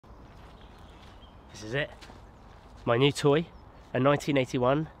This is it. My new toy, a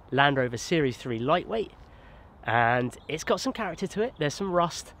 1981 Land Rover Series 3 lightweight, and it's got some character to it. There's some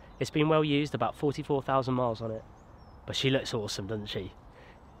rust. It's been well used, about 44,000 miles on it. But she looks awesome, doesn't she?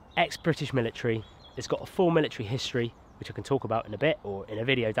 Ex-British military. It's got a full military history, which I can talk about in a bit or in a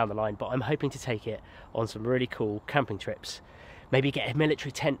video down the line, but I'm hoping to take it on some really cool camping trips. Maybe get a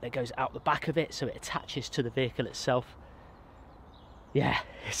military tent that goes out the back of it so it attaches to the vehicle itself. Yeah,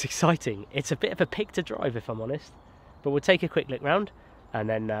 it's exciting. It's a bit of a pig to drive, if I'm honest. But we'll take a quick look round and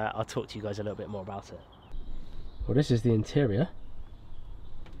then I'll talk to you guys a little bit more about it. Well, this is the interior.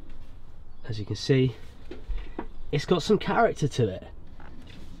 As you can see, it's got some character to it.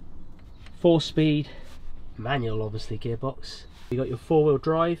 4-speed, manual obviously gearbox. You've got your 4-wheel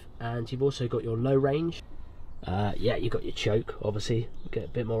drive and you've also got your low range. Yeah, you've got your choke, obviously. Get a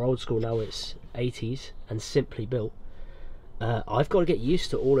bit more old school now, it's 80s and simply built. I've got to get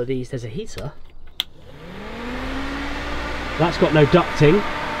used to all of these. There's a heater. That's got no ducting,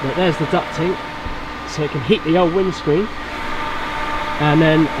 but there's the ducting, so it can heat the old windscreen. And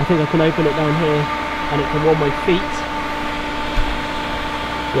then I think I can open it down here and it can warm my feet.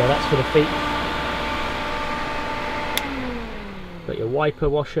 Yeah, that's for the feet. Got your wiper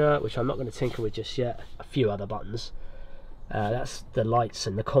washer, which I'm not going to tinker with just yet. A few other buttons. That's the lights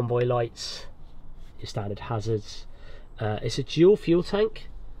and the convoy lights. Your standard hazards. It's a dual fuel tank,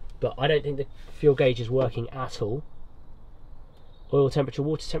 but I don't think the fuel gauge is working at all. Oil temperature,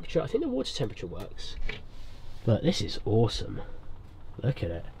 water temperature. I think the water temperature works. But this is awesome. Look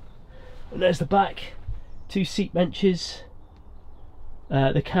at it. And there's the back. 2 seat benches.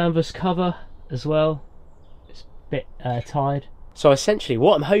 The canvas cover as well. It's a bit tired. So essentially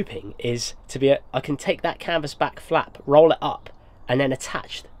what I'm hoping is to be I can take that canvas back flap, roll it up, and then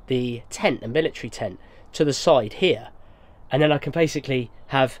attach the tent, the military tent, to the side here. And then I can basically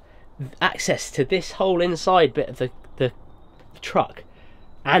have access to this whole inside bit of the truck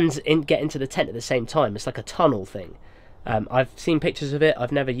and get into the tent at the same time. It's like a tunnel thing. I've seen pictures of it.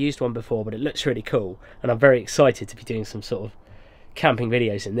 I've never used one before, but it looks really cool, and I'm very excited to be doing some sort of camping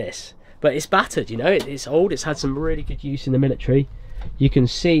videos in this. But it's battered, you know, it's old. It's had some really good use in the military. You can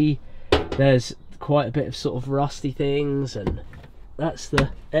see there's quite a bit of sort of rusty things, and that's the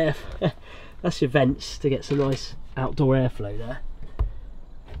air that's your vents to get some nice outdoor airflow there.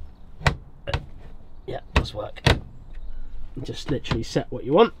 Yeah, does work. Just literally set what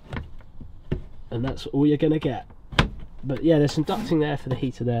you want and that's all you're gonna get. But yeah, there's some ducting there for the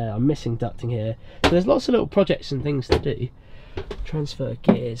heater there. I'm missing ducting here, so there's lots of little projects and things to do. Transfer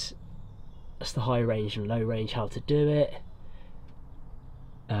gears, that's the high range and low range, how to do it.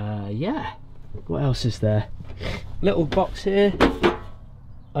 Yeah, what else is there? Little box here.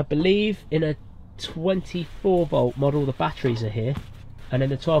 I believe in a 24 volt model the batteries are here, and in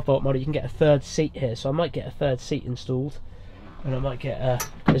the 12 volt model you can get a 3rd seat here, so I might get a 3rd seat installed. And I might get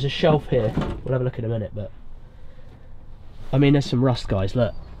there's a shelf here, we'll have a look in a minute. But I mean, there's some rust, guys,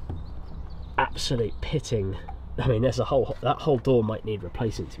 look, absolute pitting. I mean, there's that whole door might need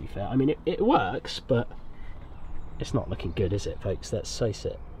replacing, to be fair. I mean, it works, but it's not looking good, is it, folks? Let's face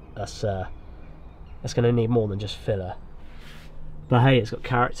it, that's going to need more than just filler. But hey, it's got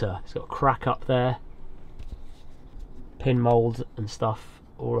character. It's got a crack up there, pin mould and stuff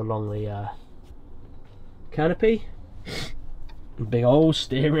all along the canopy. Big old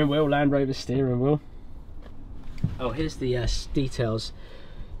steering wheel, Land Rover steering wheel. Oh, here's the details.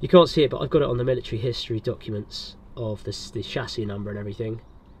 You can't see it, but I've got it on the military history documents of the chassis number and everything.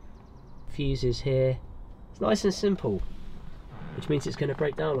 Fuses here. It's nice and simple, which means it's going to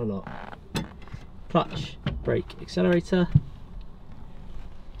break down a lot. Clutch, brake, accelerator.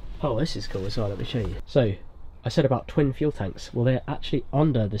 Oh, this is cool as well, let me show you. So, I said about twin fuel tanks. Well, they're actually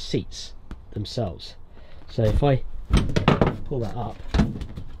under the seats themselves. So if I pull that up,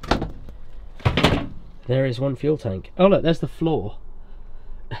 there is one fuel tank. Oh look, there's the floor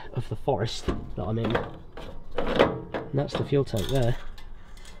of the forest that I'm in, and that's the fuel tank there.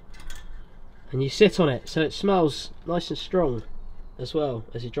 And you sit on it, so it smells nice and strong as well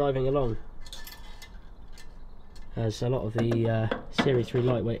as you're driving along, as a lot of the Series 3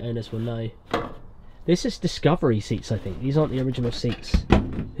 lightweight owners will know. This is Discovery seats, I think. These aren't the original seats.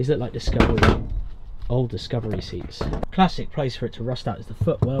 These look like Discovery, old Discovery seats. Classic place for it to rust out is the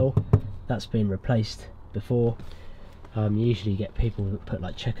footwell. That's been replaced before. You usually get people that put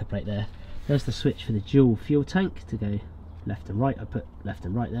like checker plate there. There's the switch for the dual fuel tank to go left and right. I put left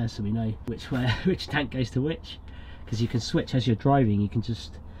and right there so we know which tank goes to which, because you can switch as you're driving. You can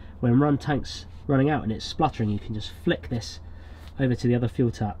just, when tank's running out and it's spluttering, you can just flick this over to the other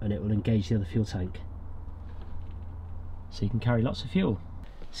fuel tap and it will engage the other fuel tank, so you can carry lots of fuel.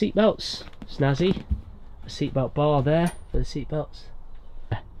 Seat belts, snazzy. A seatbelt bar there for the seatbelts.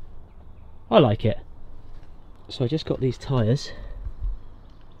 I like it. So I just got these tyres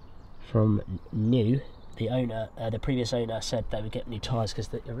from New. The owner, the previous owner said they would get new tyres because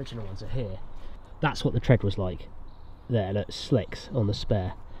the original ones are here. That's what the tread was like. There, look, slicks on the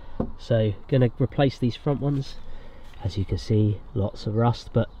spare. So gonna replace these front ones. As you can see, lots of rust,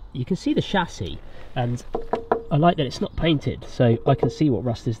 but you can see the chassis, and I like that it's not painted, so I can see what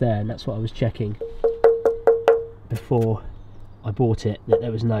rust is there, and that's what I was checking before I bought it, that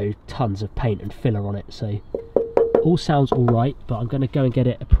there was no tons of paint and filler on it. So all sounds all right, but I'm going to go and get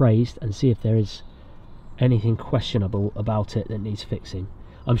it appraised and see if there is anything questionable about it that needs fixing.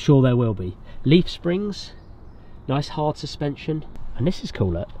 I'm sure there will be. Leaf springs, nice hard suspension, and this is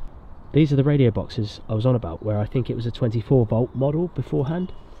cool. Look, these are the radio boxes I was on about, where I think it was a 24 volt model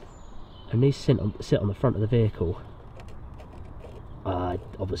beforehand, and these sit on the front of the vehicle.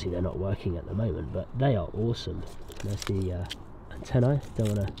 Obviously they're not working at the moment, but they are awesome. There's the antennae.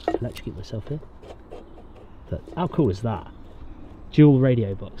 Don't want to electrocute myself here, but how cool is that? Dual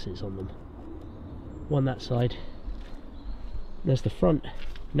radio boxes on them, one that side. There's the front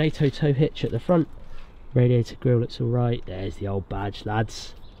NATO tow hitch at the front. Radiator grille looks alright. There's the old badge,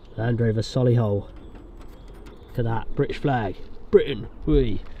 lads. Land Rover Solihull. Look at that, British flag, Britain,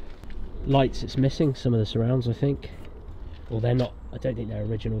 whee. Lights, it's missing some of the surrounds, I think. Well, they're not, I don't think they're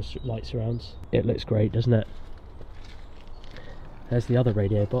original light surrounds. It looks great, doesn't it? There's the other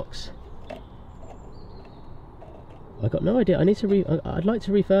radio box. I got no idea. I need to I'd like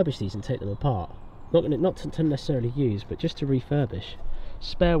to refurbish these and take them apart. Not to necessarily use, but just to refurbish.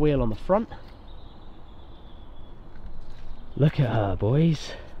 Spare wheel on the front. Look at her,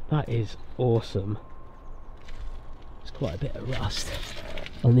 boys. That is awesome. There's quite a bit of rust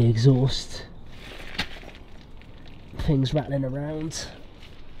on the exhaust. Things rattling around.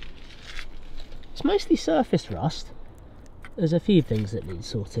 It's mostly surface rust. There's a few things that need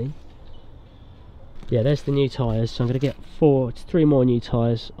sorting. Yeah, there's the new tyres. So I'm going to get 3 more new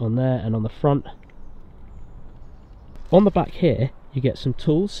tyres on there and on the front. On the back here, you get some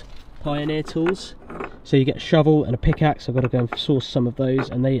tools, Pioneer tools. So you get a shovel and a pickaxe. I've got to go and source some of those,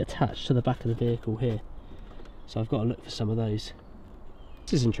 and they attach to the back of the vehicle here. So I've got to look for some of those.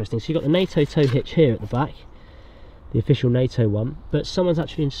 This is interesting. So you've got the NATO tow hitch here at the back, the official NATO one, but someone's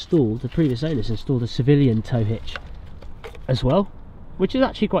actually installed, the previous owners installed a civilian tow hitch as well, which is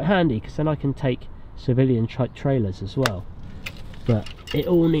actually quite handy because then I can take civilian trailers as well. But it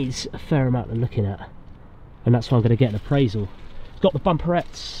all needs a fair amount of looking at, and that's why I'm going to get an appraisal. It's got the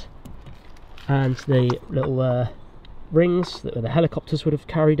bumperettes and the little rings that the helicopters would have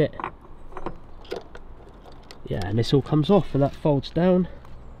carried it. Yeah, and this all comes off and that folds down.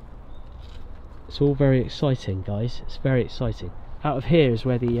 It's all very exciting, guys. It's very exciting. Out of here is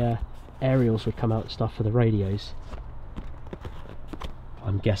where the aerials would come out and stuff for the radios,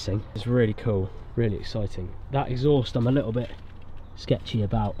 I'm guessing. It's really cool, really exciting. That exhaust I'm a little bit sketchy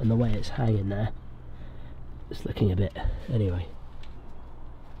about, and the way it's hanging there, it's looking a bit, anyway.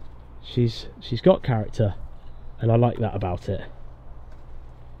 She's got character, and I like that about it.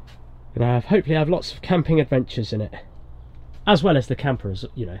 Gonna hopefully have lots of camping adventures in it, as well as the campers,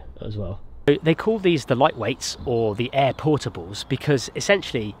 you know, as well. They call these the lightweights or the air portables because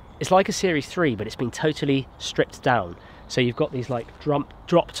essentially it's like a Series 3, but it's been totally stripped down. So you've got these like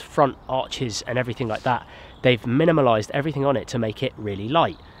dropped front arches and everything like that. They've minimalised everything on it to make it really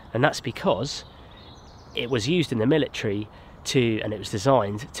light, and that's because it was used in the military and it was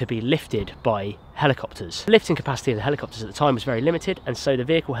designed to be lifted by helicopters. The lifting capacity of the helicopters at the time was very limited, and so the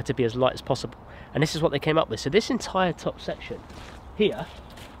vehicle had to be as light as possible, and this is what they came up with. So this entire top section here,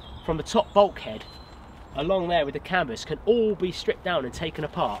 from the top bulkhead along there with the canvas, can all be stripped down and taken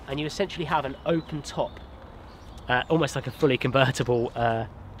apart, and you essentially have an open top, almost like a fully convertible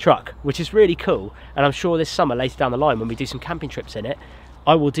truck, which is really cool. And I'm sure this summer, later down the line, when we do some camping trips in it,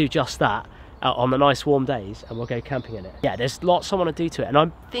 I will do just that on the nice warm days, and we'll go camping in it. Yeah, there's lots I want to do to it, and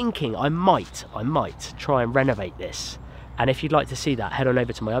I'm thinking I might try and renovate this. And if you'd like to see that, head on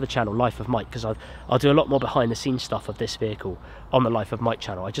over to my other channel, Life of Mike, because I'll do a lot more behind the scenes stuff of this vehicle on the Life of Mike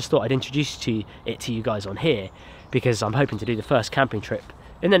channel. I just thought I'd introduce it to you guys on here, because I'm hoping to do the first camping trip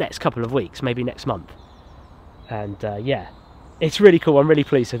in the next couple of weeks, maybe next month. And yeah, it's really cool. I'm really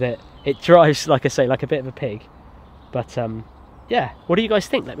pleased with it. It drives, like I say, like a bit of a pig. But yeah, what do you guys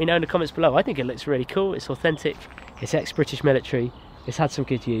think? Let me know in the comments below. I think it looks really cool. It's authentic. It's ex-British military. It's had some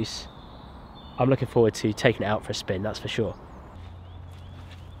good use. I'm looking forward to taking it out for a spin, that's for sure.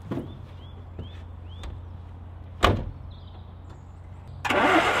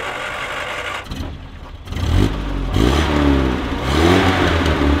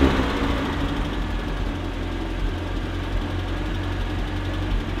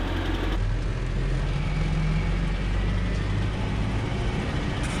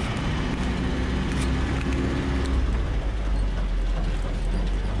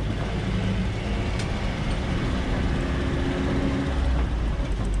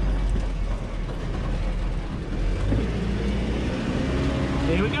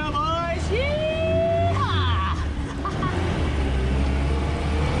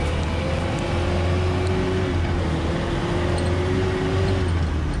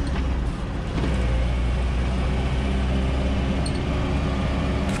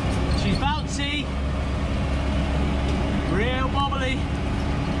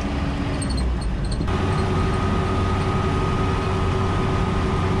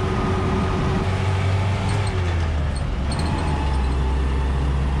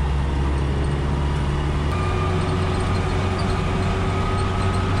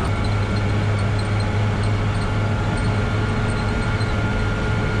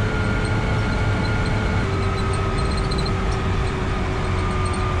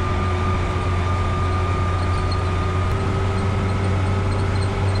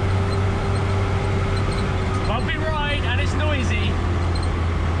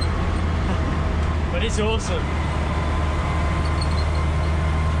 It's awesome.